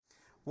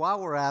While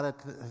we're at it,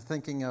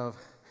 thinking of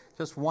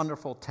just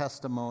wonderful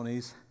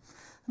testimonies,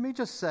 let me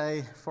just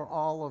say for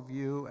all of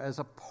you, as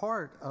a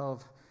part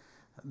of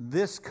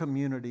this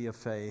community of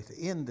faith,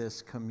 in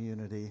this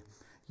community,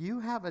 you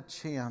have a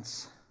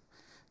chance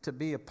to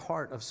be a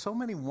part of so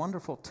many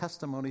wonderful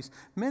testimonies,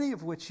 many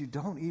of which you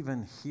don't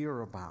even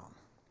hear about.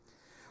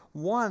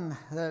 One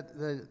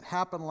that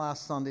happened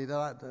last Sunday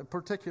that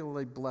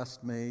particularly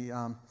blessed me,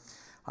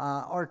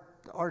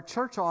 our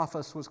church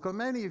office was,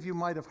 many of you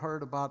might have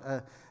heard about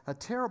a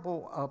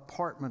terrible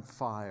apartment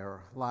fire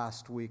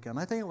last weekend.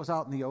 I think it was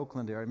out in the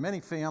Oakland area. Many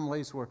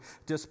families were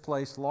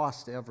displaced,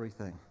 lost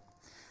everything.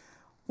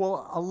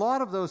 Well, a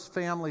lot of those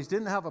families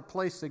didn't have a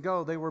place to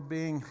go. They were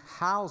being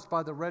housed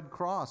by the Red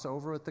Cross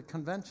over at the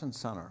convention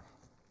center.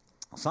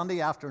 Sunday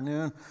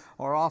afternoon,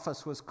 our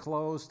office was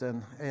closed,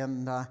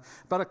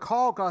 but a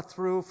call got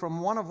through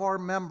from one of our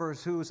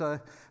members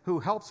who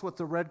helps with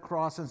the Red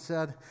Cross and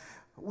said,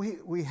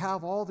 we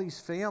have all these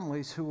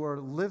families who are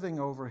living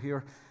over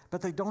here,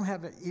 but they don't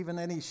have even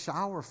any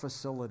shower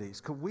facilities.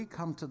 Could we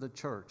come to the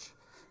church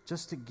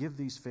just to give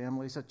these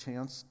families a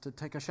chance to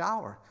take a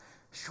shower?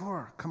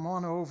 Sure, come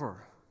on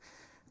over.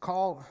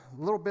 Call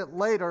a little bit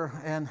later,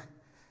 and,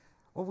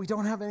 we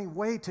don't have any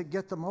way to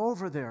get them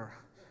over there.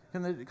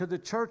 Could the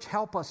church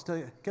help us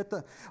to get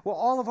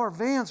all of our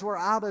vans were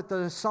out at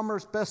the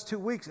summer's best 2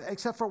 weeks,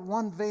 except for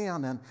one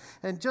van.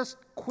 And just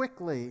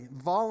quickly,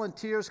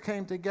 volunteers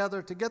came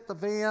together to get the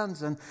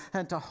vans and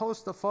to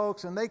host the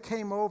folks, and they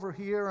came over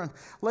here. And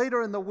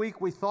later in the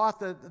week, we thought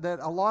that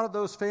a lot of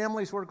those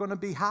families were going to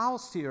be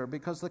housed here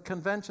because the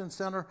convention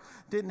center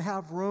didn't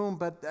have room,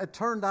 but it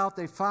turned out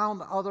they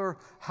found other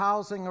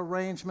housing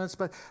arrangements.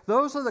 But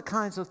those are the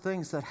kinds of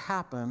things that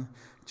happen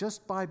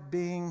just by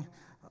being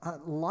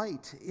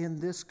light in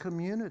this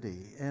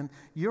community, and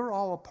you're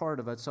all a part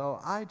of it. So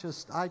I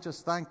just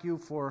thank you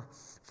for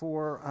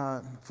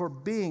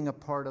being a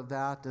part of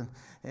that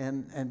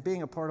and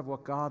being a part of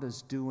what God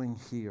is doing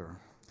here.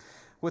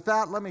 With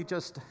that, let me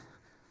just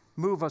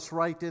move us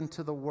right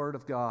into the Word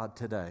of God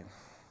today.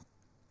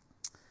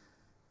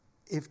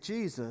 If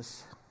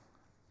Jesus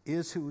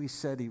is who he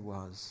said he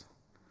was,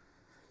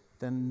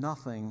 then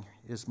nothing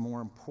is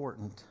more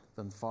important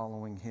than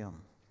following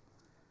him.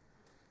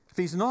 If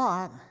he's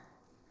not,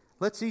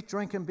 let's eat,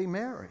 drink, and be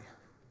merry,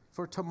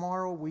 for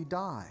tomorrow we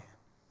die.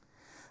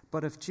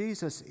 But if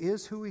Jesus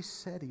is who he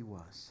said he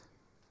was,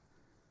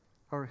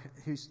 or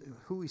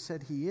who he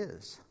said he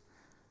is,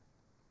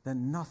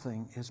 then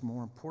nothing is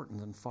more important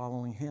than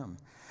following him.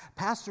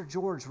 Pastor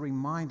George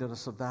reminded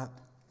us of that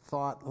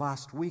thought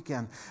last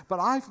weekend, but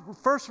I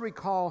first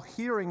recall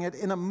hearing it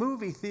in a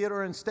movie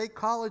theater in State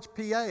College,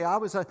 PA. I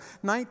was a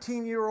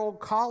 19-year-old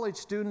college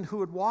student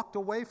who had walked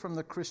away from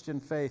the Christian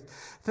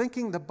faith,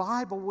 thinking the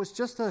Bible was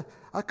just a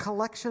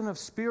collection of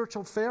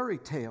spiritual fairy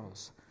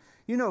tales.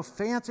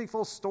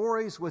 Fanciful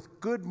stories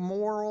with good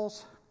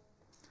morals.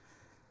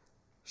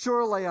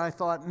 Surely, I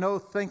thought, no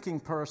thinking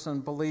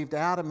person believed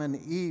Adam and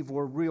Eve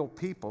were real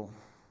people.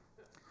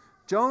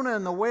 Jonah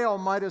and the whale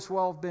might as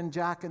well have been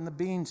Jack and the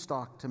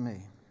Beanstalk to me.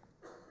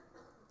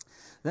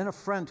 Then a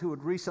friend who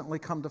had recently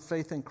come to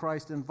faith in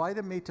Christ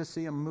invited me to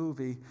see a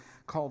movie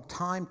called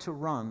Time to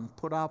Run,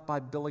 put out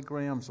by Billy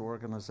Graham's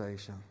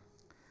organization.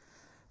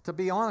 To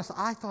be honest,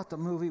 I thought the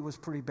movie was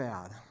pretty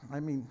bad. I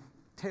mean,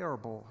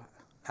 terrible,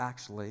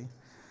 actually.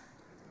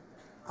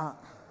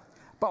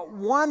 But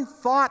one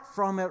thought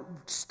from it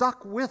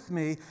stuck with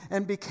me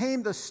and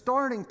became the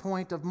starting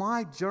point of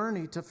my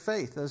journey to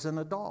faith as an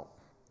adult.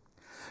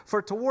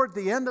 For toward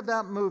the end of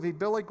that movie,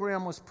 Billy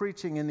Graham was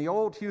preaching in the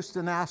old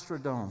Houston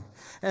Astrodome,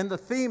 and the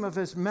theme of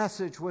his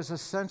message was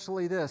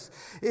essentially this: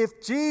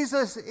 if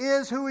Jesus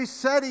is who he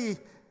said he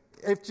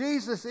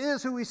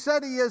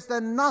is,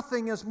 then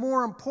nothing is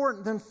more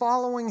important than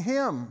following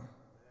him.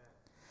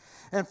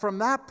 And from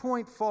that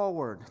point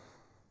forward,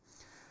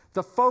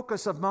 the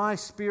focus of my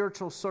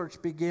spiritual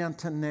search began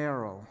to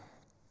narrow.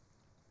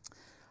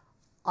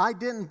 I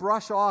didn't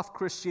brush off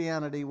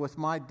Christianity with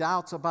my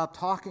doubts about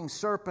talking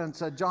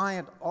serpents, a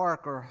giant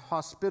ark, or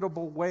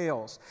hospitable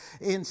whales.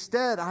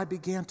 Instead, I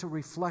began to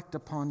reflect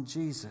upon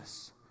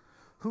Jesus.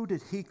 Who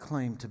did he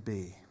claim to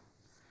be?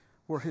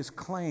 Were his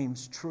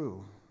claims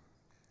true?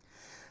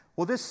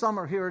 Well, this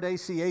summer here at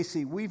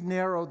ACAC, we've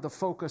narrowed the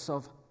focus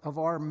of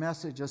our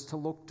messages to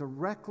look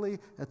directly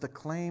at the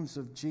claims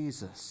of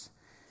Jesus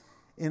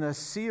in a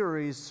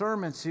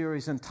sermon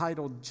series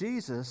entitled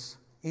Jesus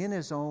in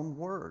His Own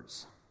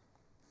Words.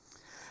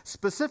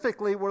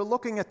 Specifically, we're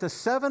looking at the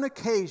 7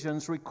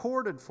 occasions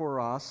recorded for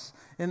us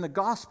in the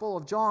Gospel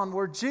of John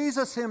where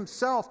Jesus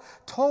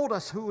himself told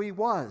us who he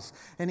was,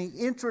 and he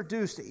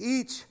introduced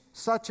each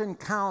such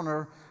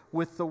encounter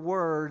with the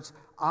words,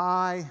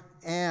 I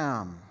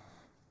am.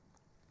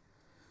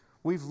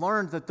 We've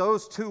learned that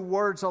those 2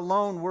 words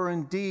alone were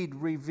indeed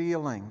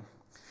revealing.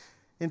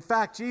 In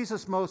fact,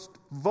 Jesus' most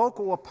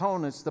vocal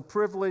opponents, the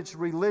privileged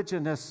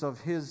religionists of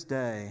his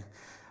day,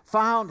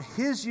 found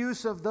his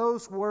use of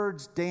those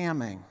words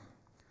damning.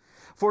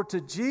 For to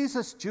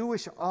Jesus'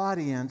 Jewish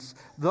audience,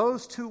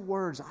 those 2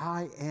 words,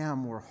 I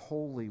am, were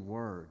holy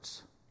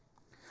words.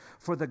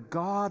 For the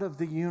God of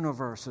the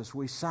universe, as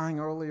we sang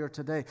earlier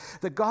today,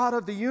 the God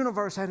of the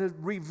universe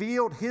had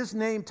revealed his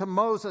name to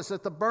Moses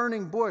at the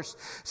burning bush,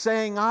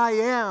 saying, I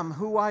am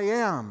who I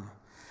am.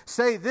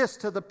 Say this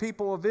to the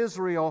people of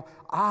Israel,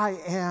 I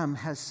am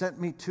has sent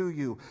me to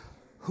you.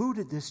 Who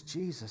did this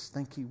Jesus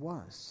think he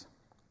was?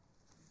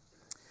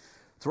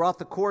 Throughout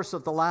the course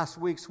of the last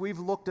weeks, we've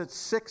looked at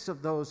 6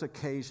 of those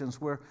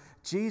occasions where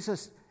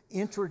Jesus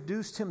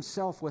introduced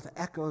himself with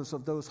echoes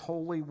of those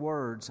holy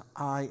words,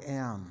 I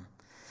am.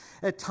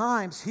 At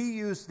times, he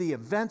used the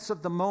events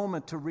of the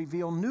moment to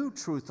reveal new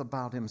truth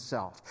about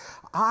himself.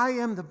 I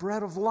am the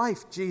bread of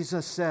life,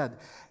 Jesus said,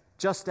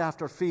 just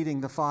after feeding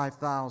the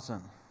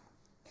 5,000.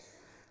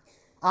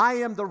 I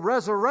am the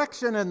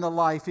resurrection and the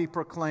life, he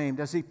proclaimed,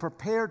 as he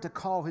prepared to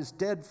call his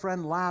dead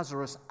friend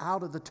Lazarus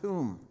out of the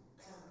tomb.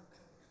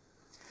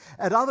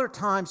 At other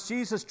times,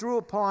 Jesus drew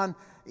upon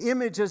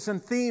images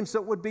and themes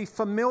that would be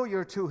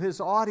familiar to his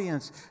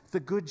audience: the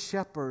good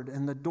shepherd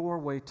and the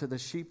doorway to the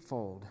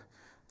sheepfold,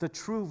 the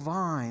true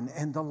vine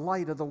and the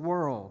light of the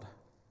world.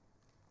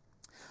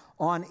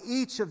 On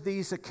each of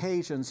these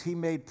occasions, he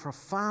made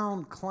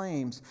profound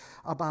claims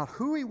about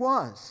who he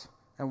was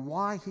and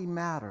why he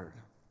mattered.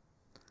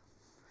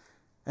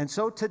 And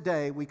so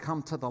today we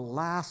come to the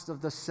last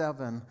of the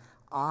 7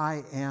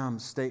 I am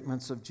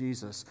statements of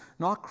Jesus.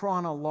 Not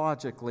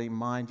chronologically,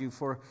 mind you,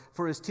 for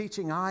his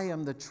teaching, I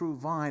am the true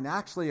vine,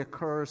 actually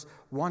occurs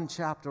 1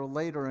 chapter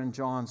later in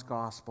John's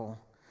gospel.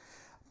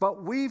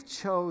 But we've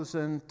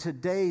chosen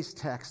today's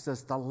text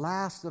as the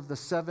last of the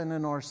 7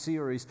 in our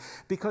series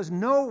because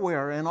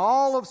nowhere in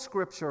all of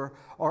Scripture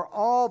are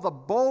all the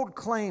bold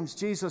claims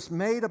Jesus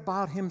made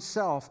about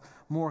himself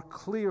more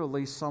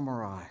clearly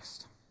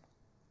summarized.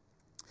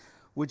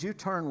 Would you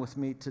turn with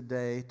me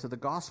today to the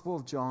Gospel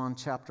of John,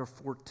 chapter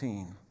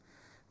 14?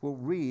 We'll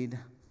read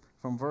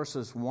from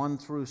verses 1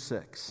 through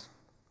 6.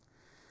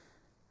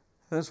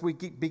 As we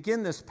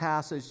begin this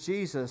passage,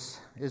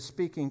 Jesus is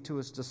speaking to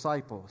his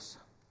disciples.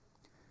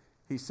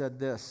 He said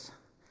this,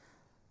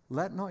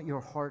 "Let not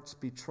your hearts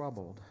be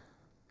troubled.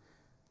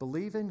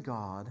 Believe in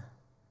God,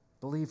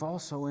 believe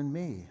also in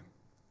me.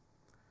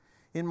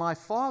 In my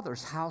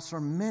Father's house are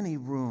many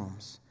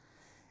rooms.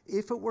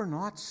 If it were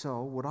not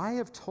so, would I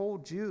have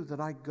told you that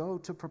I go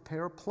to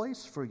prepare a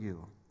place for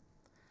you?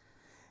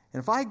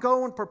 And if I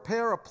go and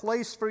prepare a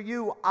place for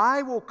you,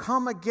 I will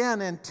come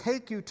again and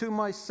take you to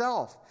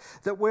myself,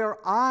 that where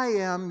I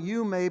am,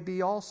 you may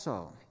be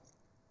also.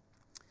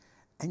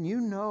 And you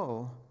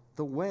know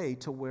the way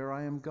to where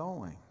I am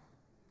going."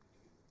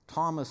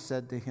 Thomas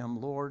said to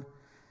him, "Lord,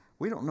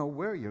 we don't know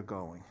where you're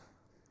going.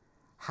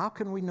 How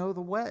can we know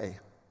the way?"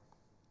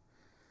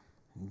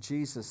 And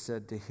Jesus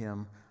said to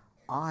him,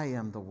 "I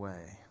am the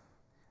way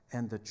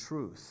and the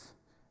truth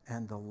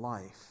and the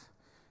life.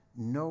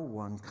 No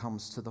one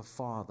comes to the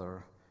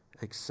Father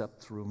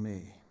except through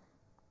me."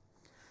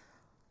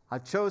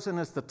 I've chosen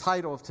as the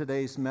title of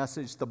today's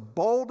message, "The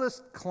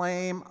Boldest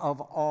Claim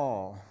of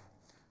All."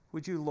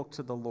 Would you look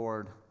to the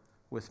Lord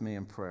with me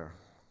in prayer?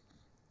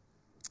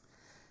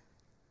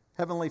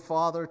 Heavenly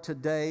Father,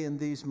 today in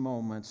these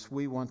moments,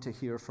 we want to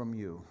hear from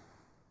you.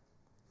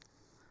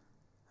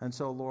 And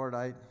so, Lord,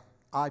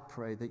 I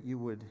pray that you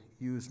would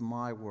use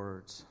my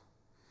words.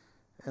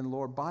 And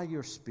Lord, by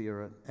your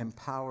Spirit,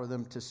 empower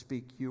them to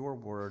speak your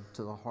word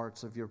to the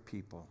hearts of your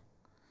people,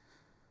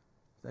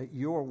 that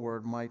your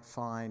word might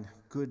find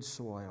good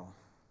soil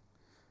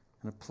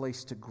and a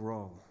place to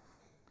grow.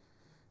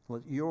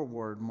 Let your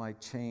word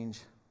might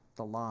change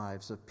the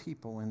lives of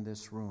people in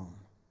this room.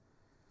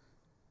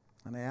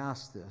 And I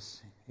ask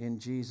this in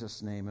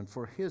Jesus' name and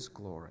for his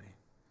glory.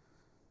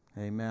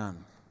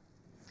 Amen.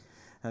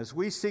 As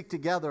we seek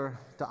together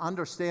to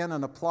understand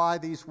and apply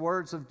these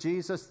words of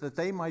Jesus that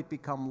they might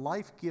become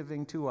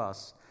life-giving to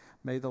us,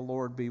 may the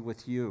Lord be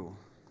with you.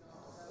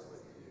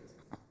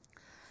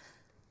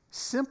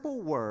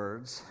 Simple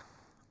words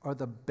are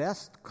the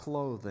best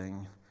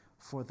clothing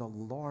for the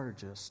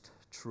largest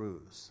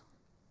truths.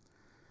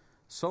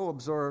 So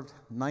observed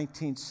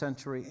 19th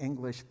century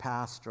English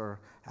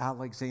pastor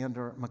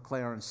Alexander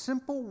MacLaren.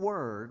 Simple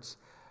words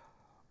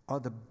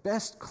are the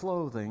best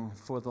clothing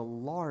for the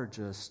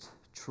largest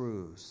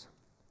truths.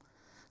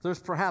 There's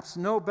perhaps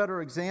no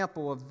better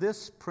example of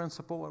this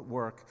principle at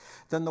work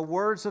than the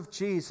words of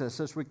Jesus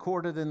as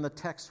recorded in the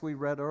text we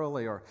read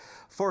earlier.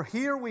 For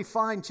here we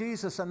find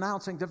Jesus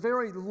announcing the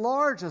very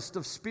largest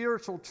of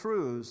spiritual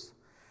truths,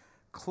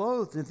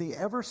 clothed in the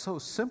ever so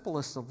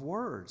simplest of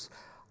words.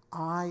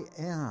 I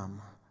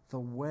am the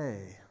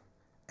way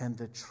and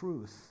the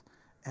truth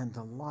and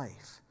the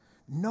life.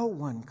 No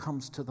one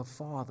comes to the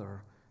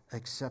Father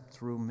except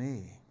through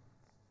me.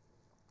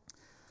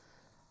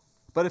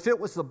 But if it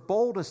was the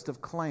boldest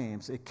of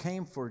claims, it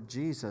came for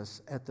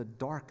Jesus at the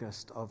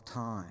darkest of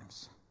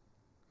times.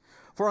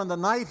 For on the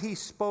night he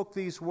spoke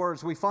these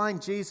words, we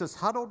find Jesus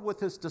huddled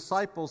with his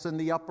disciples in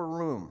the upper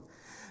room,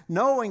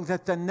 knowing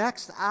that the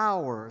next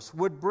hours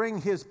would bring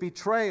his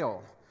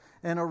betrayal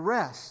and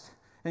arrest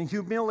and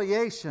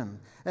humiliation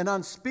and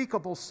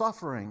unspeakable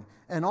suffering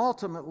and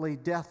ultimately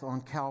death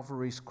on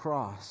Calvary's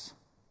cross.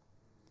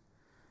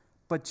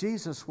 But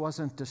Jesus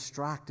wasn't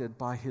distracted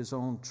by his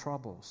own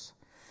troubles.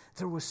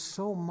 There was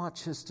so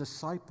much his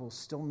disciples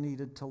still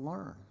needed to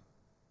learn.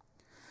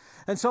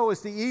 And so as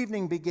the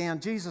evening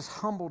began, Jesus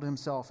humbled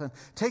himself, and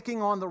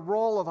taking on the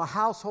role of a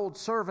household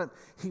servant,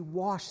 he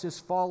washed his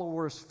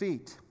followers'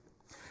 feet.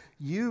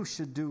 You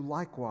should do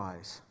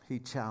likewise, he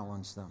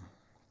challenged them.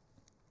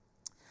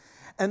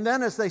 And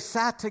then as they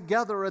sat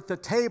together at the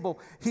table,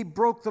 he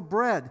broke the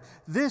bread.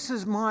 This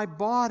is my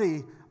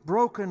body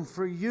broken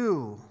for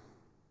you.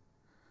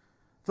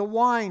 The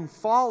wine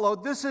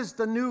followed. This is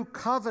the new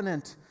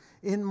covenant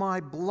in my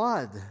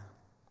blood.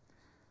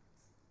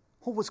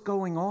 What was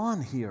going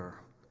on here?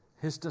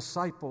 His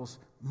disciples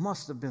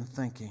must have been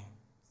thinking.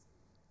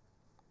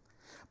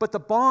 But the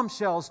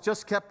bombshells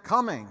just kept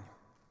coming.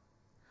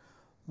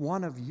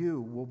 One of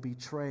you will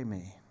betray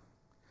me.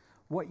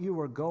 What you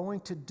are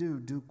going to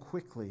do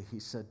quickly, he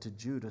said to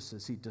Judas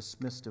as he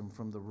dismissed him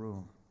from the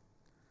room.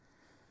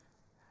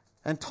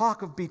 And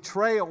talk of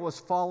betrayal was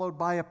followed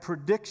by a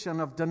prediction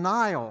of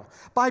denial,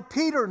 by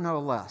Peter no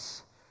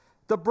less,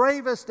 the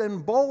bravest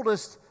and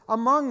boldest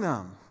among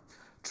them.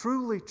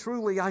 Truly,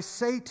 truly, I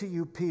say to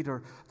you,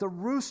 Peter, the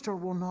rooster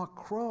will not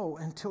crow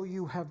until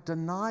you have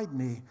denied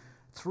me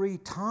 3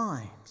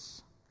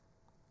 times.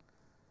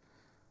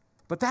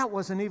 But that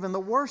wasn't even the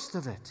worst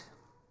of it.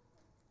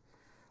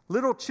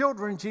 Little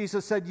children,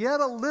 Jesus said, yet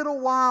a little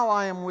while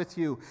I am with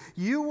you.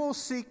 You will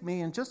seek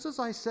me, and just as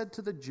I said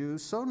to the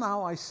Jews, so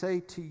now I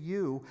say to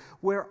you,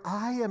 where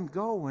I am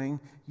going,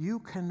 you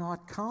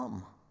cannot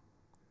come.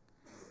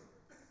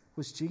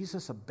 Was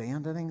Jesus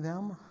abandoning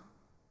them?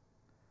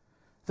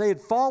 They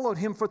had followed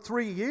him for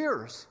 3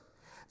 years.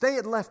 They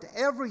had left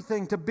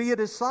everything to be at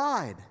his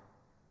side.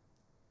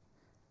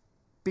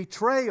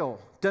 Betrayal,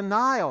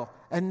 denial,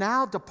 and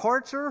now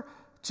departure.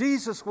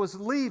 Jesus was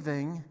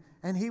leaving,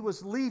 and he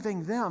was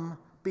leaving them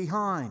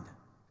behind.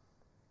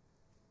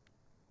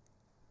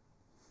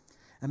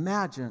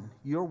 Imagine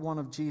you're one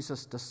of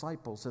Jesus'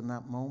 disciples in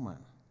that moment.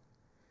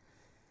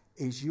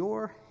 Is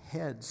your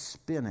head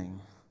spinning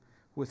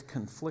with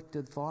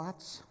conflicted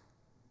thoughts?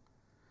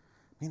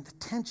 I mean, the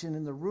tension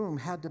in the room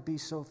had to be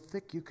so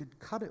thick you could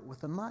cut it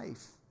with a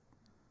knife.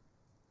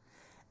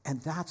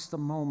 And that's the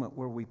moment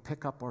where we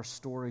pick up our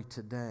story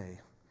today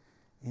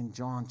in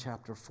John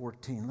chapter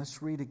 14.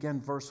 Let's read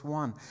again verse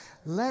 1.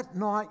 Let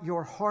not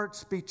your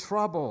hearts be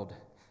troubled,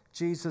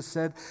 Jesus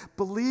said.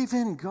 Believe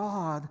in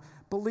God,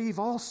 believe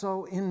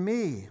also in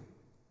me.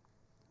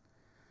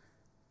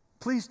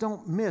 Please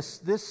don't miss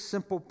this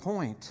simple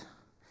point.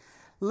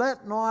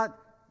 Let not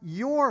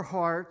your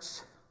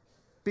hearts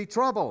be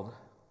troubled.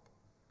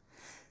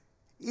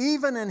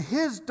 Even in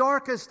his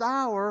darkest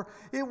hour,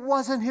 it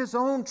wasn't his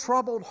own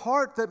troubled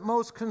heart that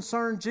most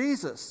concerned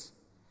Jesus,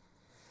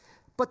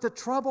 but the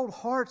troubled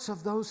hearts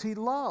of those he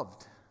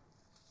loved.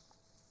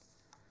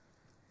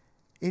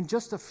 In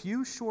just a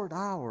few short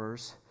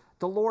hours,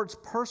 the Lord's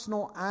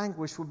personal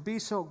anguish would be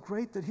so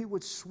great that he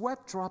would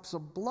sweat drops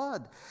of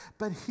blood.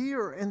 But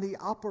here in the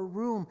upper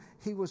room,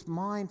 he was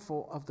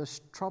mindful of the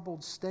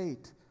troubled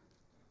state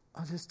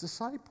of his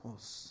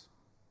disciples.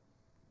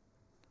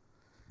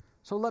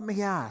 So let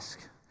me ask,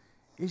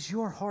 is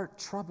your heart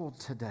troubled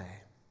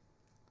today?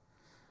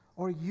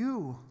 Are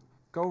you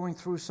going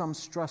through some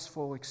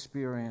stressful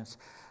experience?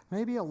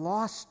 Maybe a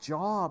lost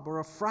job or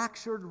a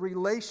fractured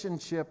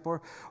relationship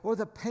or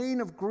the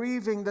pain of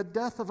grieving the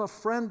death of a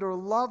friend or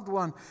loved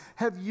one.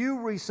 Have you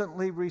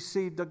recently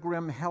received a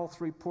grim health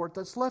report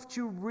that's left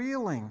you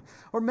reeling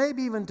or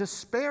maybe even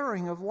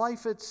despairing of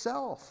life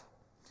itself?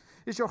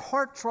 Is your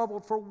heart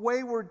troubled for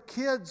wayward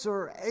kids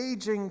or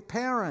aging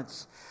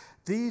parents?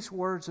 These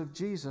words of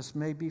Jesus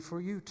may be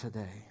for you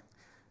today.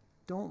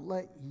 Don't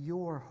let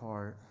your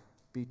heart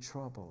be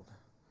troubled.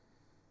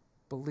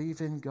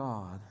 Believe in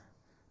God.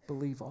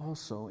 Believe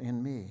also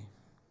in me.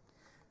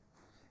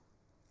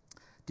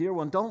 Dear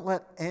one, don't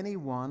let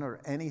anyone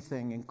or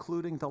anything,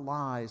 including the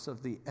lies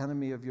of the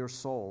enemy of your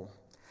soul,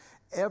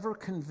 ever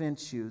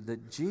convince you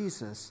that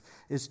Jesus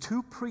is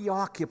too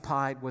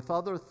preoccupied with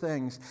other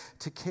things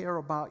to care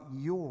about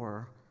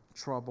your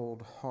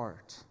troubled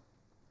heart.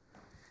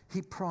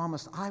 He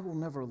promised, I will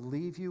never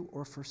leave you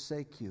or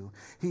forsake you.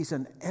 He's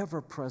an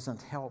ever-present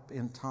help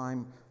in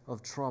time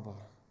of trouble.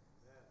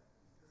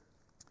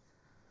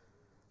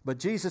 But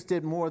Jesus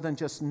did more than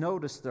just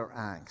notice their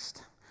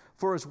angst.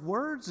 For his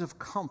words of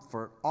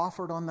comfort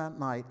offered on that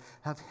night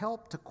have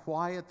helped to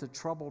quiet the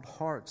troubled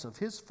hearts of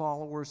his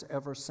followers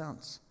ever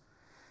since.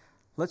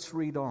 Let's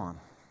read on.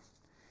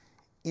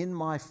 In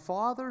my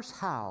Father's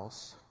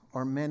house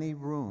are many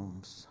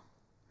rooms.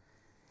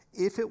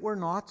 If it were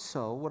not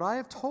so, would I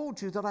have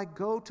told you that I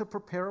go to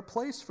prepare a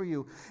place for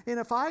you? And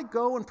if I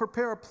go and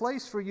prepare a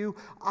place for you,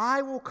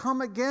 I will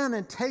come again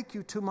and take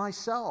you to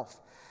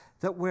myself,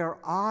 that where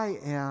I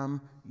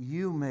am,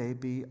 you may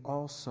be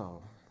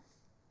also.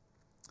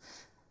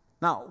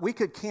 Now, we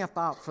could camp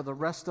out for the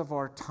rest of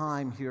our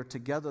time here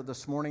together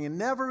this morning and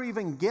never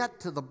even get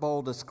to the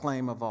boldest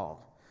claim of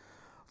all.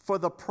 For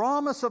the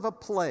promise of a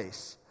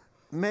place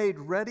made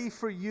ready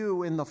for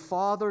you in the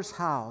Father's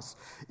house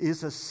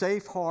is a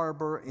safe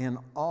harbor in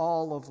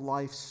all of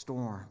life's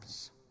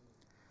storms,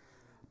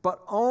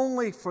 but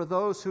only for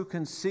those who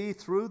can see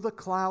through the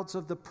clouds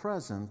of the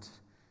present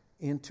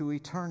into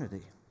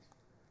eternity.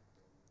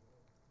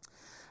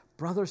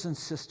 Brothers and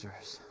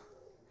sisters,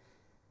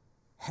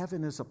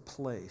 heaven is a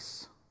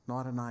place,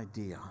 not an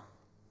idea.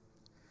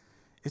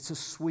 It's a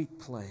sweet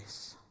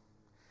place.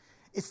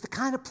 It's the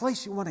kind of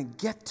place you want to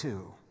get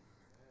to.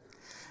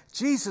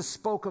 Jesus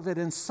spoke of it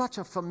in such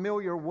a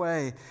familiar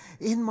way.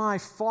 In my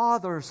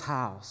Father's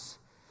house,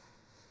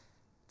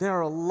 there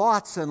are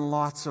lots and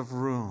lots of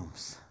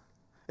rooms.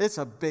 It's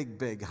a big,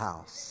 big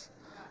house.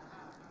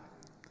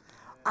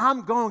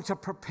 I'm going to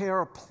prepare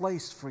a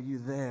place for you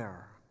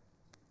there.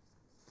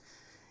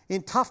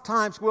 In tough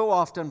times, we'll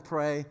often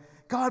pray,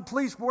 God,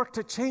 please work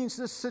to change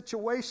this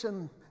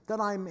situation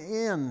that I'm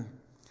in.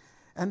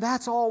 And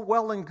that's all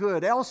well and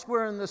good.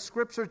 Elsewhere in the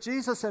Scripture,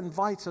 Jesus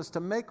invites us to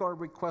make our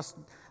requests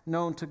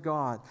known to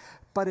God.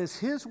 But as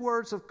his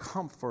words of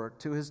comfort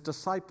to his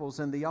disciples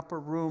in the upper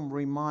room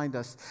remind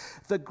us,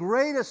 the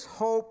greatest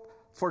hope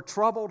for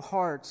troubled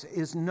hearts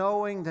is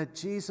knowing that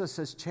Jesus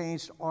has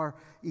changed our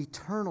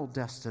eternal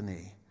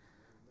destiny,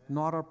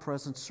 not our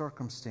present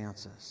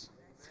circumstances.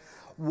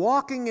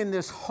 Walking in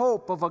this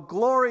hope of a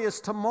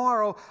glorious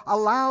tomorrow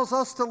allows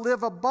us to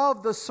live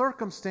above the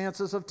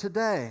circumstances of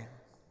today.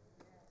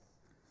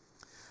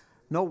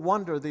 No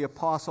wonder the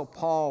Apostle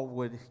Paul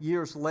would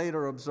years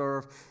later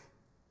observe,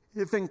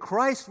 if in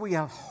Christ we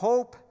have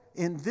hope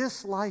in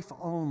this life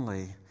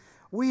only,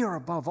 we are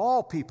above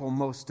all people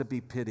most to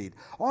be pitied.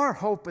 Our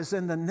hope is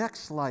in the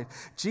next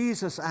life.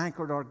 Jesus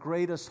anchored our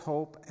greatest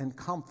hope and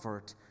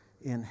comfort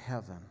in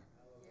heaven.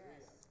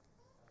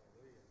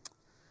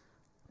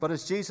 But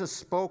as Jesus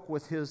spoke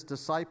with his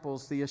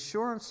disciples, the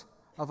assurance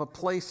of a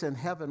place in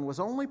heaven was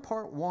only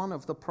part one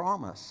of the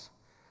promise.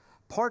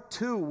 Part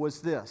two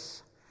was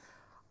this: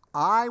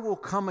 I will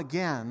come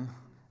again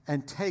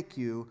and take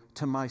you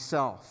to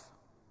myself.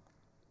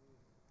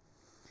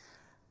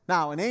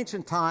 Now, in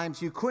ancient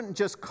times, you couldn't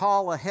just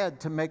call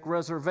ahead to make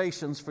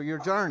reservations for your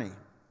journey.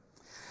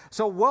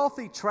 So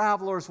wealthy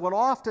travelers would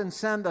often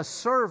send a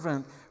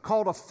servant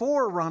called a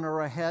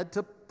forerunner ahead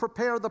to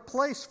prepare the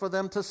place for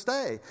them to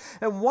stay.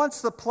 And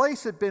once the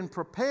place had been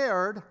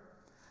prepared,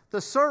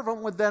 the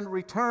servant would then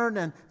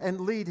return and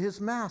lead his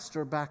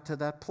master back to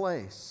that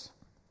place.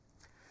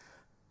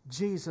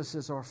 Jesus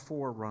is our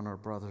forerunner,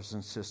 brothers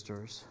and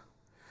sisters.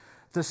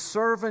 The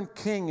servant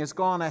king has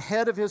gone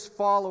ahead of his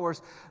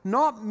followers,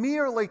 not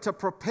merely to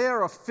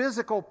prepare a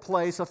physical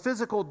place, a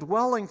physical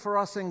dwelling for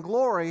us in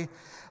glory,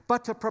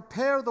 but to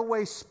prepare the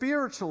way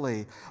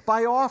spiritually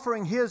by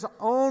offering his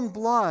own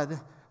blood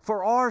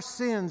for our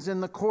sins in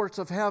the courts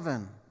of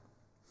heaven.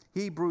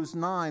 Hebrews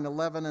 9,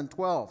 11, and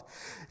 12.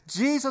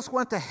 Jesus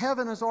went to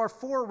heaven as our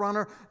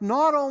forerunner,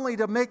 not only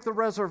to make the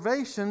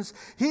reservations,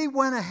 he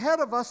went ahead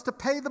of us to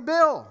pay the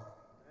bill.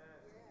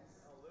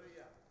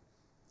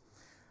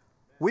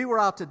 We were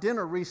out to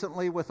dinner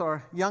recently with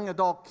our young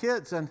adult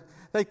kids, and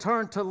they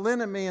turned to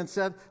Lynn and me and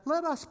said,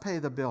 let us pay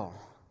the bill.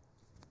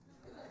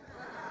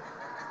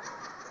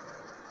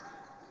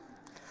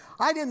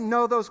 I didn't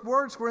know those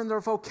words were in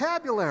their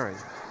vocabulary.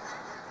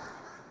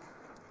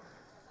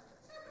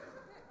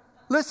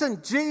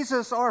 Listen,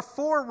 Jesus, our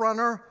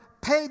forerunner,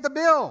 paid the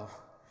bill.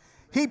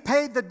 He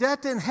paid the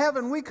debt in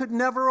heaven we could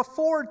never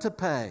afford to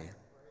pay.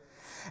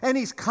 And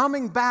he's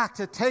coming back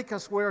to take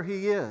us where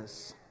he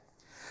is.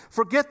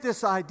 Forget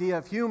this idea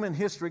of human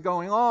history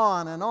going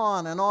on and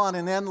on and on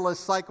in endless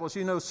cycles,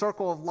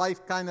 circle of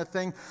life kind of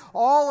thing.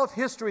 All of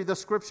history, the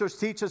scriptures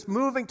teach us,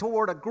 moving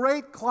toward a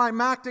great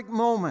climactic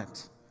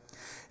moment.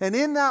 And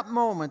in that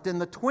moment, in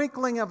the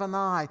twinkling of an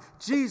eye,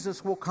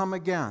 Jesus will come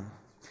again.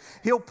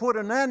 He'll put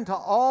an end to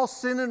all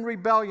sin and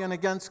rebellion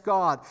against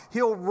God.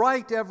 He'll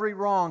right every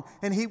wrong,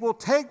 and he will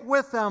take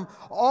with them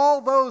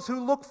all those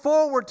who look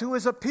forward to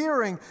his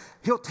appearing.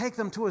 He'll take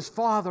them to his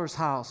Father's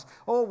house.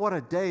 Oh, what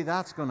a day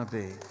that's going to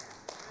be.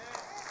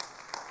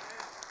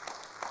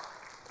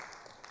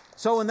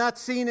 So in that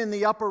scene in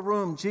the upper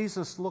room,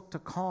 Jesus looked to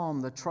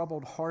calm the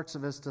troubled hearts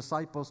of his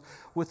disciples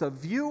with a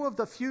view of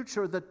the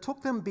future that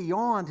took them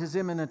beyond his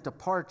imminent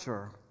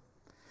departure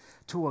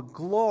to a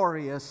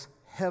glorious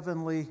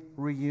heavenly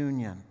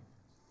reunion.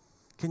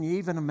 Can you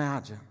even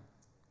imagine?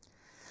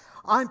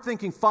 I'm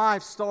thinking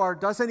 5-star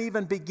doesn't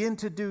even begin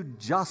to do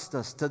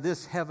justice to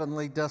this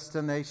heavenly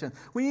destination.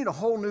 We need a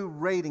whole new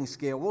rating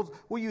scale.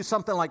 We'll use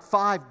something like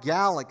 5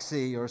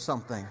 Galaxy or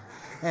something.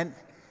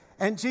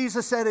 And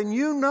Jesus said, and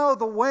you know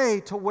the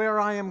way to where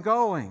I am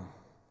going.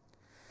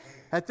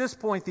 At this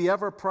point, the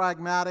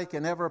ever-pragmatic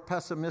and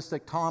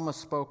ever-pessimistic Thomas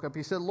spoke up.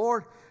 He said,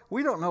 Lord,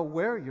 we don't know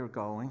where you're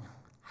going.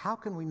 How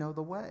can we know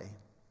the way?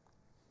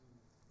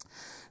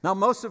 Now,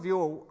 most of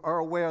you are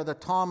aware that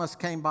Thomas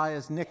came by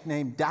his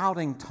nickname,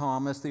 Doubting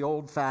Thomas, the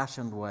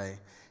old-fashioned way.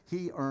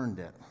 He earned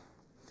it.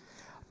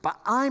 But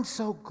I'm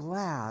so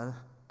glad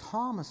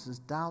Thomas's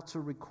doubts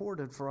are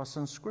recorded for us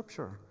in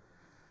Scripture,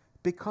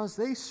 because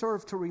they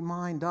serve to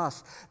remind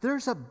us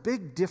there's a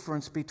big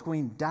difference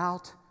between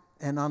doubt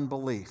and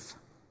unbelief.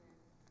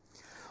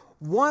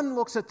 One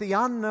looks at the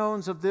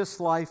unknowns of this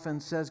life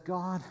and says,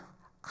 God,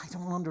 I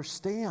don't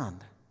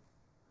understand.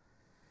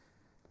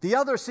 The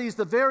other sees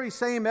the very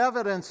same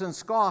evidence and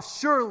scoffs,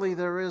 surely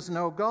there is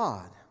no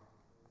God.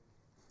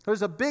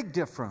 There's a big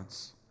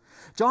difference.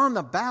 John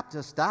the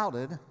Baptist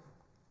doubted.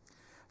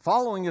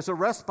 Following his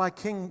arrest by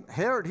King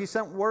Herod, he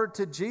sent word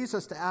to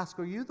Jesus to ask,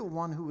 are you the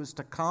one who is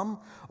to come,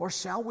 or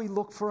shall we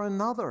look for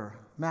another?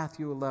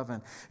 Matthew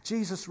 11.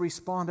 Jesus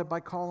responded by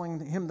calling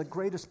him the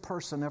greatest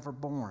person ever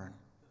born.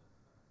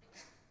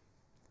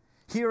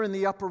 Here in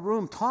the upper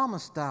room,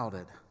 Thomas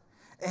doubted,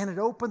 and it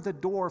opened the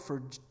door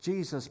for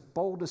Jesus'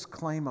 boldest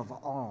claim of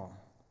all.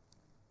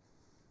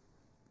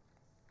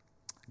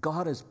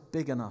 God is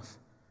big enough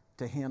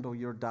to handle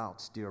your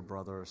doubts, dear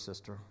brother or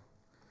sister.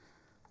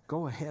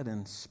 Go ahead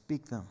and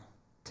speak them.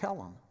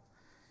 Tell him.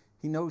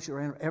 He knows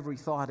your every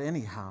thought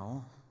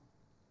anyhow.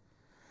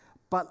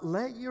 But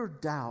let your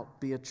doubt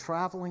be a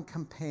traveling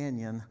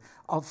companion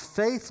of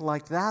faith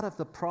like that of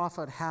the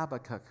prophet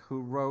Habakkuk,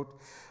 who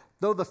wrote,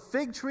 though the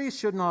fig tree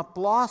should not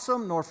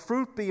blossom, nor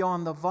fruit be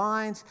on the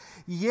vines,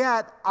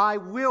 yet I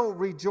will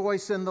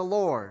rejoice in the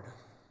Lord.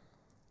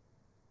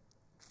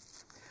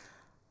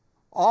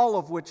 All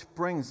of which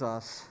brings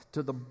us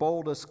to the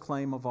boldest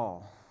claim of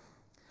all.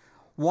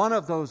 One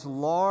of those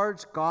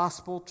large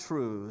gospel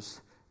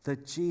truths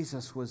that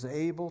Jesus was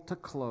able to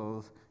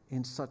clothe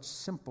in such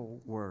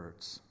simple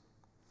words.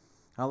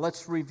 Now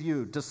let's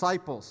review.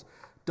 Disciples,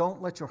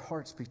 don't let your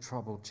hearts be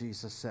troubled,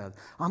 Jesus said.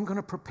 I'm going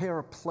to prepare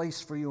a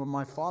place for you in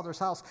my Father's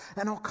house,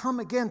 and I'll come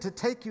again to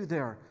take you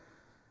there.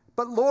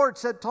 But Lord,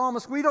 said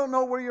Thomas, we don't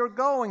know where you're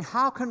going.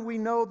 How can we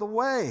know the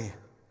way?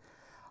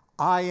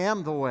 I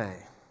am the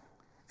way,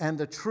 and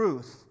the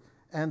truth,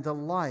 and the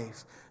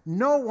life.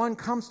 No one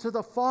comes to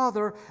the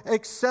Father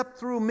except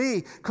through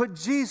me. Could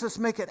Jesus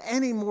make it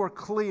any more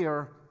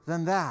clear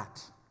than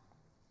that?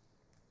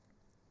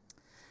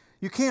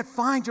 You can't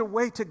find your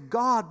way to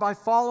God by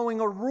following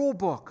a rule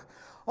book.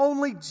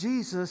 Only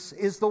Jesus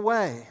is the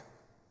way.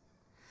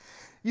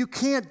 You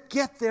can't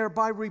get there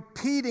by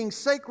repeating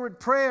sacred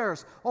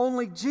prayers.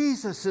 Only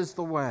Jesus is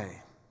the way.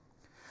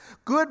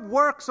 Good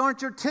works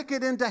aren't your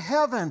ticket into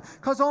heaven,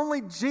 because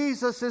only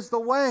Jesus is the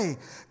way.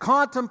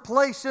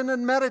 Contemplation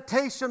and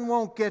meditation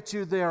won't get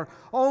you there.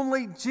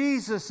 Only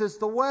Jesus is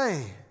the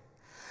way.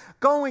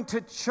 Going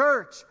to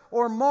church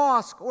or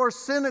mosque or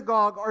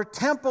synagogue or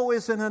temple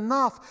isn't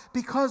enough,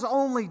 because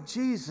only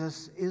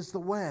Jesus is the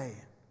way.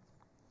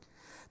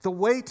 The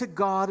way to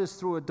God is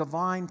through a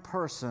divine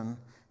person.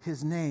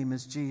 His name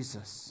is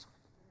Jesus.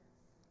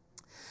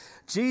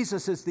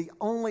 Jesus is the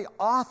only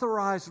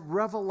authorized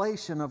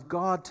revelation of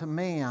God to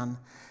man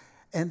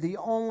and the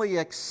only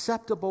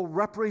acceptable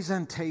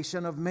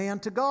representation of man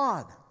to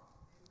God.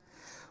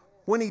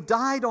 When he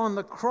died on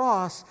the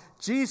cross,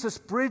 Jesus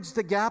bridged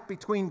the gap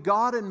between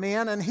God and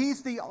man, and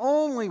he's the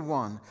only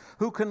one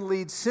who can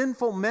lead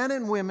sinful men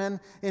and women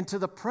into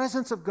the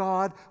presence of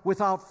God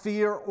without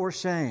fear or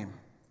shame.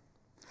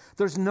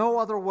 There's no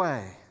other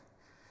way.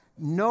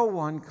 No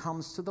one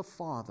comes to the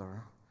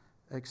Father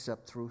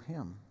except through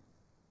him.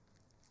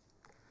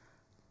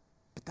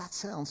 But that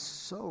sounds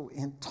so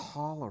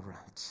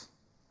intolerant.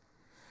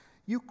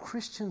 You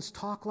Christians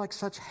talk like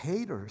such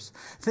haters,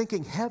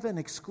 thinking heaven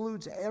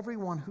excludes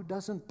everyone who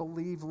doesn't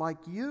believe like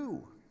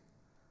you.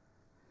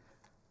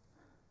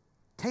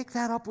 Take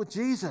that up with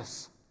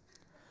Jesus.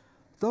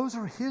 Those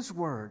are his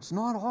words,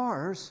 not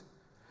ours.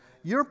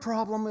 Your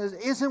problem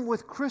isn't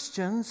with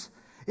Christians,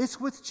 it's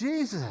with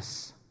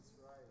Jesus.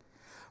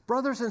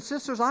 Brothers and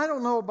sisters, I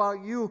don't know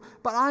about you,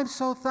 but I'm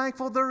so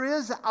thankful there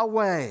is a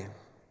way.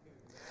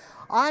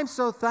 I'm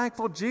so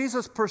thankful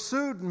Jesus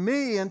pursued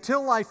me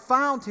until I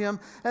found him,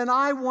 and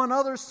I want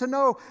others to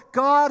know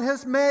God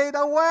has made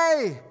a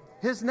way.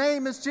 His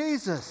name is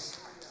Jesus.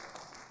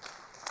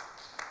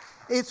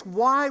 It's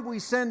why we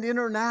send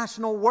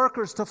international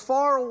workers to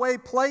faraway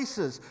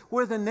places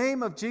where the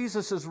name of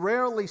Jesus is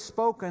rarely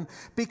spoken,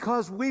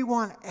 because we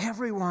want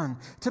everyone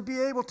to be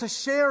able to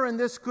share in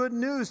this good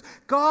news.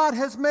 God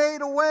has made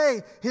a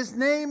way. His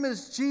name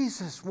is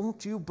Jesus.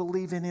 Won't you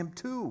believe in him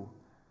too?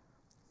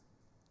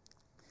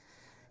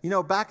 You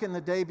know, back in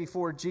the day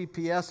before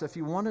GPS, if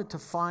you wanted to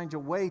find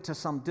your way to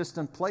some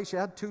distant place, you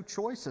had two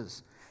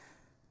choices.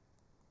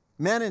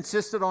 Men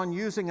insisted on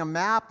using a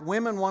map.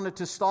 Women wanted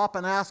to stop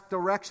and ask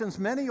directions.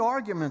 Many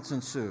arguments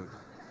ensued.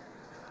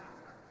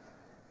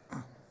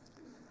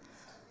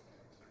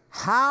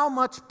 How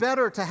much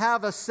better to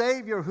have a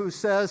Savior who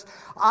says,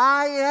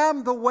 I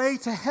am the way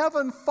to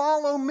heaven,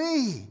 follow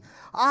me.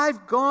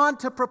 I've gone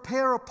to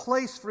prepare a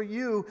place for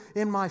you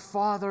in my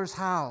Father's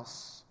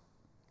house.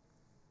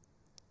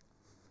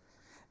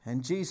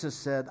 And Jesus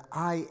said,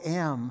 I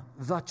am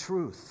the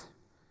truth.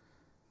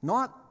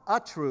 Not a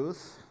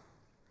truth.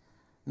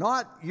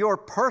 Not your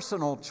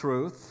personal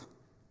truth.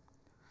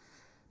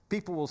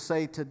 People will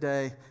say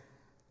today,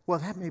 well,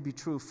 that may be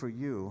true for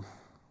you,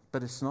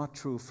 but it's not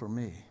true for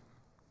me.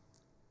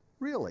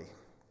 Really?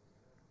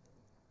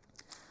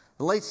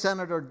 The late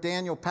Senator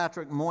Daniel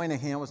Patrick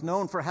Moynihan was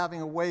known for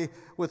having a way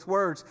with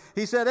words.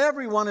 He said,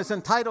 everyone is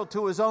entitled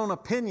to his own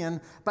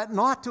opinion, but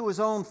not to his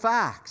own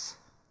facts.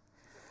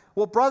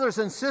 Well, brothers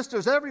and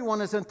sisters,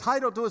 everyone is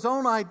entitled to his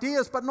own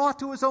ideas, but not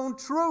to his own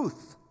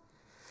truth.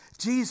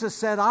 Jesus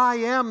said, I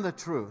am the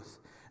truth.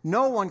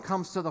 No one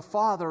comes to the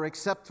Father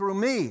except through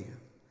me.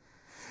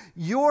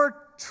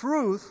 Your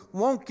truth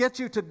won't get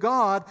you to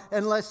God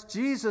unless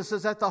Jesus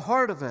is at the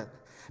heart of it,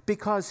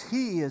 because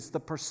he is the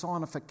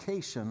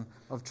personification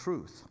of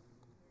truth.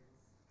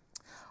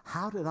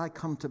 How did I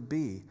come to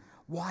be?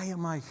 Why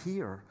am I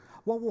here?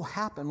 What will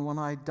happen when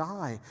I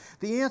die?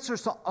 The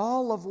answers to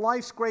all of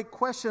life's great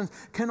questions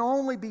can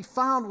only be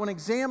found when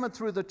examined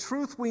through the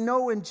truth we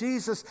know in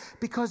Jesus,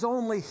 because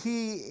only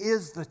he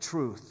is the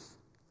truth.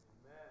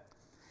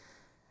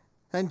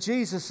 And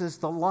Jesus is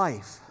the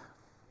life.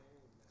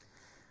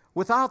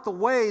 Without the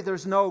way,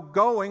 there's no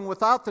going.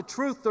 Without the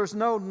truth, there's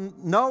no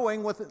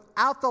knowing.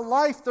 Without the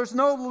life, there's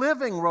no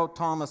living, wrote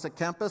Thomas à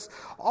Kempis.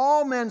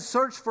 All men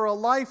search for a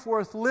life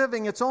worth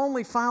living. It's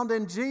only found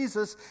in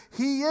Jesus.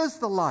 He is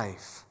the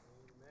life.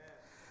 Amen.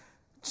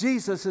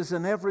 Jesus is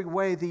in every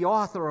way the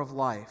author of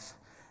life.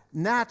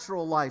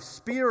 Natural life,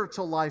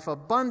 spiritual life,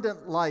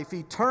 abundant life,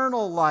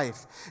 eternal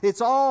life.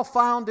 It's all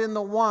found in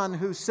the one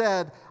who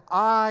said,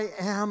 I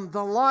am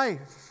the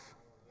life.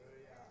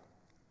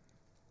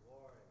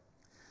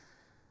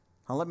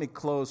 Now, let me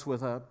close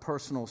with a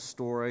personal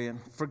story, and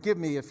forgive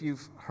me if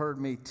you've heard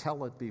me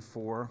tell it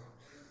before.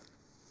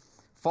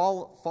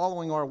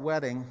 Following our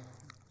wedding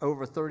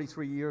over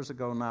 33 years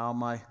ago now,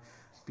 my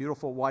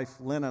beautiful wife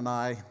Lynn and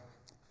I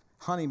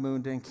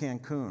honeymooned in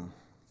Cancun.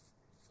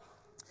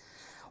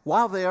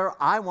 While there,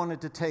 I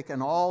wanted to take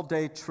an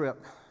all-day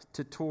trip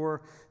to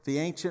tour the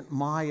ancient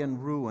Mayan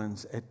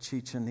ruins at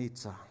Chichen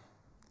Itza.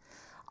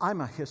 I'm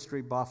a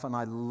history buff, and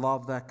I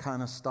love that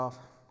kind of stuff.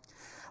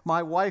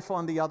 My wife,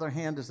 on the other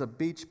hand, is a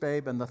beach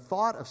babe, and the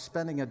thought of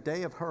spending a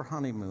day of her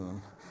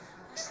honeymoon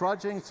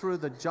trudging through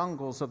the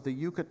jungles of the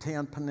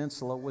Yucatan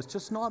Peninsula was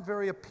just not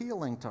very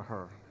appealing to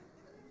her.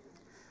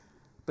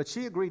 But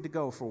she agreed to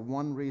go for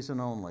one reason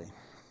only.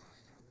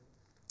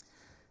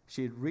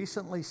 She had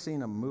recently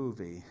seen a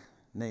movie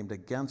named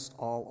Against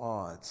All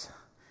Odds,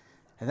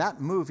 and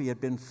that movie had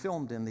been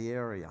filmed in the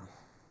area.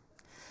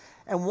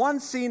 And one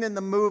scene in the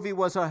movie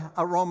was a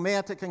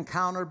romantic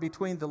encounter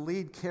between the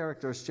lead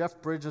characters, Jeff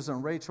Bridges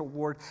and Rachel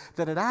Ward,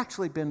 that had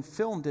actually been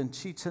filmed in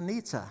Chichen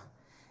Itza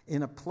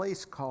in a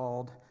place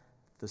called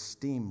the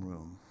Steam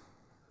Room.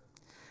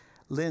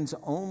 Lynn's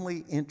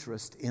only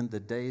interest in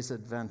the day's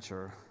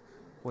adventure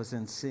was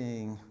in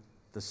seeing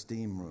the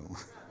Steam Room.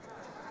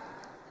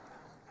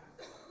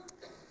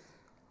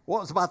 Well,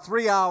 it was about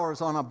 3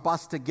 hours on a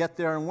bus to get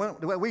there,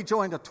 and we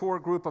joined a tour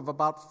group of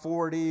about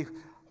 40,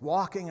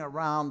 walking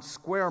around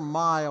square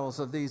miles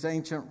of these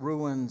ancient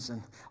ruins.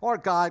 And our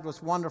guide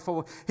was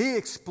wonderful. He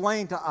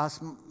explained to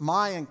us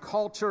Mayan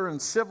culture and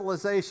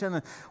civilization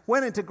and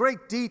went into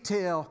great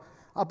detail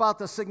about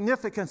the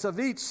significance of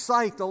each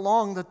site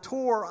along the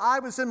tour. I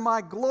was in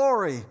my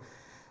glory.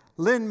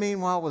 Lynn,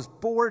 meanwhile, was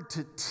bored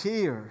to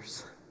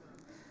tears.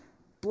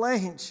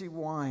 Blaine, she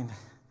whined,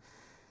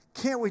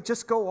 can't we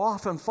just go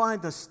off and find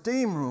the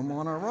Steam Room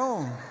on our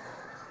own?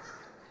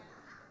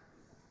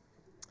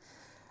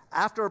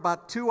 After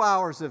about 2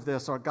 hours of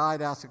this, our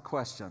guide asked a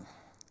question.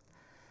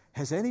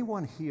 Has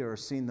anyone here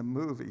seen the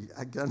movie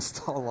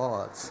Against All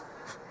Odds?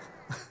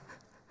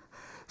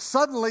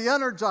 Suddenly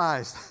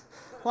energized,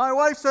 my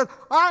wife said,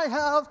 I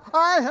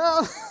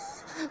have,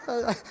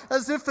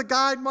 as if the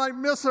guide might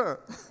miss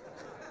her.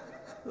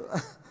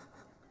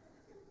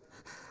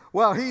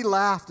 Well, he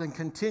laughed and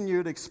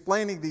continued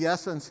explaining the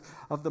essence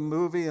of the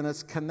movie and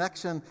its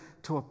connection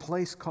to a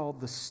place called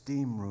the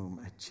Steam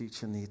Room at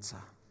Chichen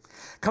Itza.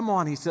 Come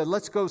on, he said,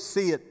 let's go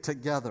see it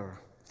together.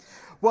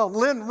 Well,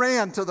 Lynn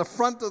ran to the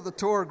front of the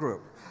tour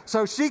group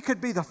so she could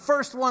be the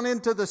first one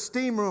into the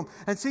Steam Room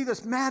and see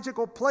this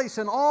magical place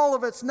in all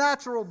of its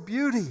natural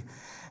beauty.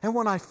 And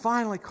when I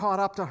finally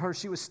caught up to her,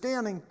 she was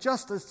standing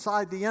just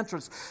inside the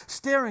entrance,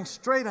 staring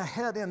straight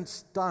ahead in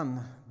stunned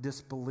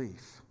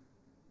disbelief.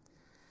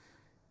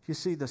 You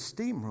see, the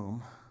Steam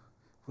Room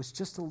was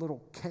just a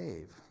little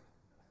cave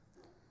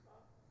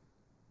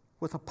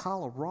with a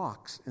pile of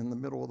rocks in the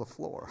middle of the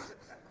floor.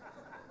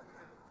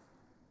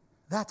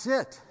 That's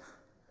it.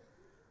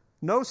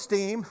 No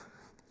steam,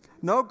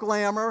 no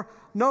glamour,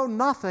 no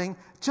nothing,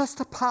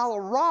 just a pile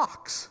of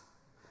rocks.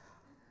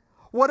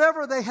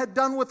 Whatever they had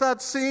done with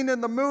that scene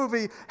in the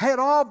movie had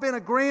all been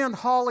a grand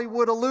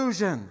Hollywood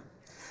illusion.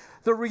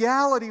 The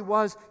reality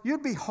was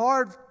you'd be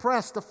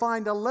hard-pressed to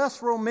find a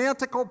less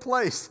romantical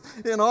place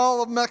in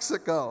all of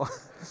Mexico.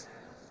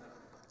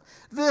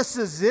 This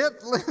is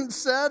it, Lynn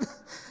said.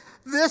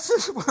 This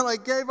is what I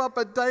gave up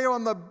a day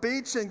on the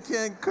beach in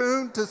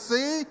Cancun to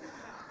see.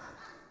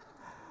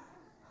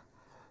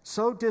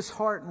 So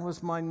disheartened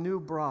was my new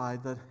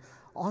bride that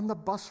on the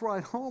bus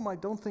ride home, I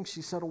don't think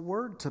she said a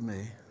word to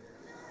me.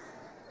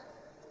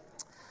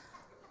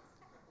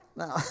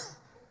 Now,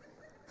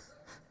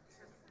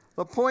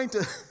 the point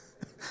is,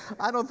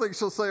 I don't think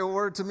she'll say a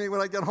word to me when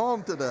I get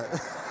home today.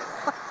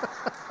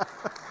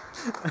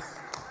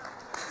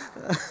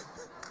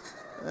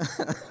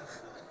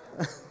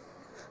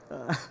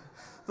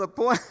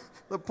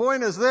 The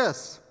point is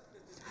this.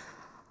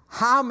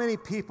 How many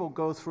people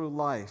go through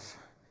life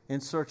in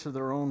search of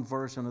their own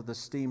version of the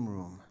steam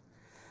room?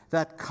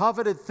 That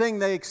coveted thing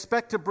they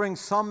expect to bring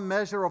some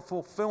measure of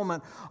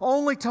fulfillment,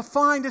 only to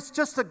find it's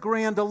just a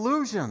grand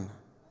illusion.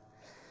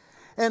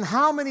 And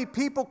how many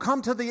people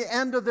come to the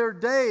end of their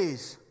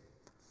days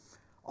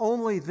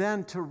only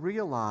then to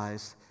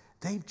realize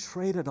they've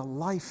traded a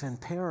life in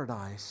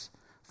paradise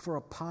for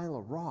a pile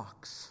of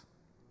rocks?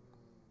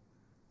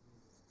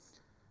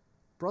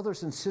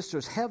 Brothers and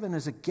sisters, heaven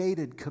is a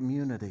gated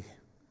community.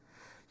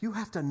 You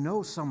have to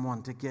know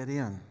someone to get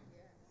in.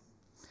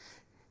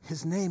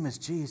 His name is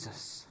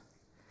Jesus.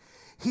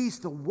 He's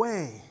the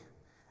way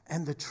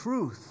and the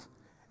truth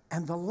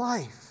and the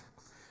life.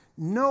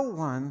 No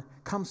one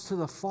comes to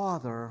the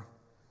Father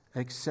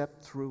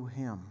except through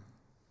him.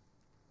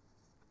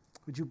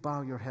 Would you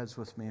bow your heads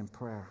with me in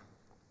prayer?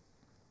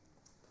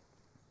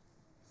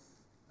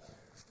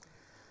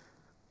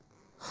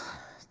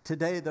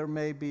 Today there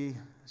may be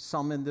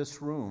some in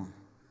this room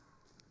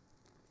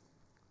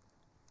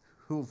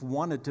who've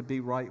wanted to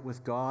be right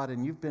with God,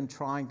 and you've been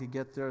trying to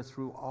get there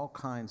through all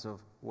kinds of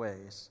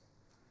ways.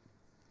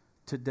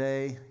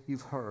 Today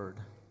you've heard.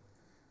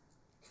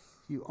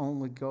 You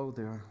only go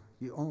there.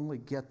 You only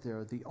get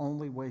there. The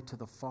only way to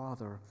the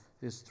Father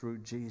is through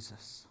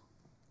Jesus.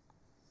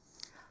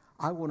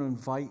 I want to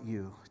invite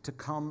you to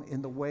come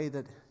in the way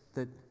that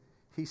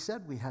he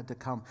said we had to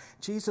come.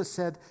 Jesus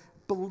said,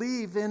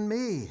 "Believe in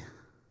me."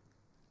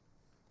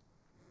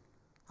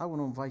 I want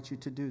to invite you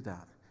to do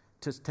that,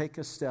 to take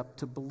a step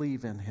to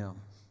believe in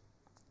him.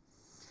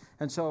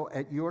 And so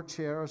at your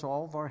chairs,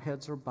 all of our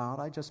heads are bowed.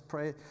 I just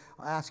pray,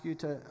 I ask you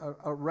to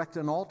erect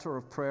an altar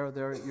of prayer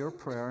there at your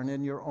prayer, and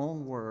in your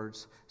own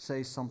words,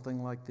 say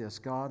something like this: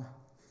 God,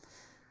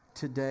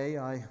 today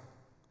I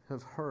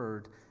have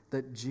heard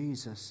that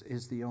Jesus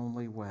is the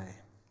only way.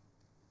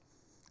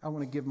 I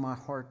want to give my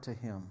heart to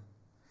him.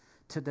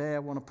 Today I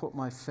want to put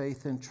my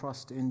faith and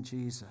trust in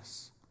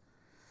Jesus,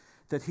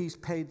 that he's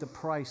paid the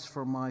price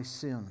for my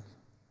sin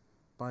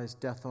by his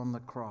death on the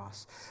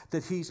cross,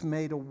 that he's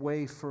made a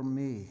way for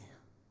me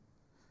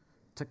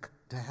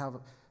to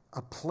have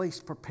a place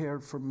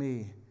prepared for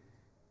me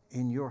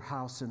in your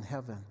house in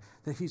heaven,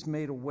 that he's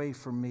made a way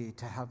for me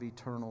to have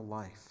eternal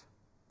life.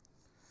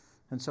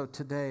 And so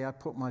today I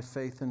put my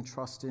faith and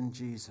trust in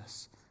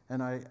Jesus,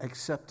 and I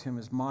accept him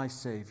as my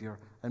Savior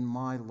and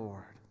my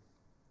Lord.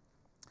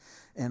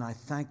 And I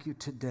thank you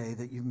today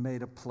that you've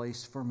made a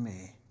place for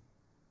me.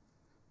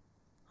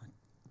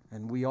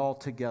 And we all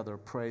together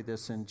pray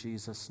this in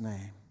Jesus'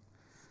 name.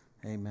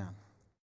 Amen.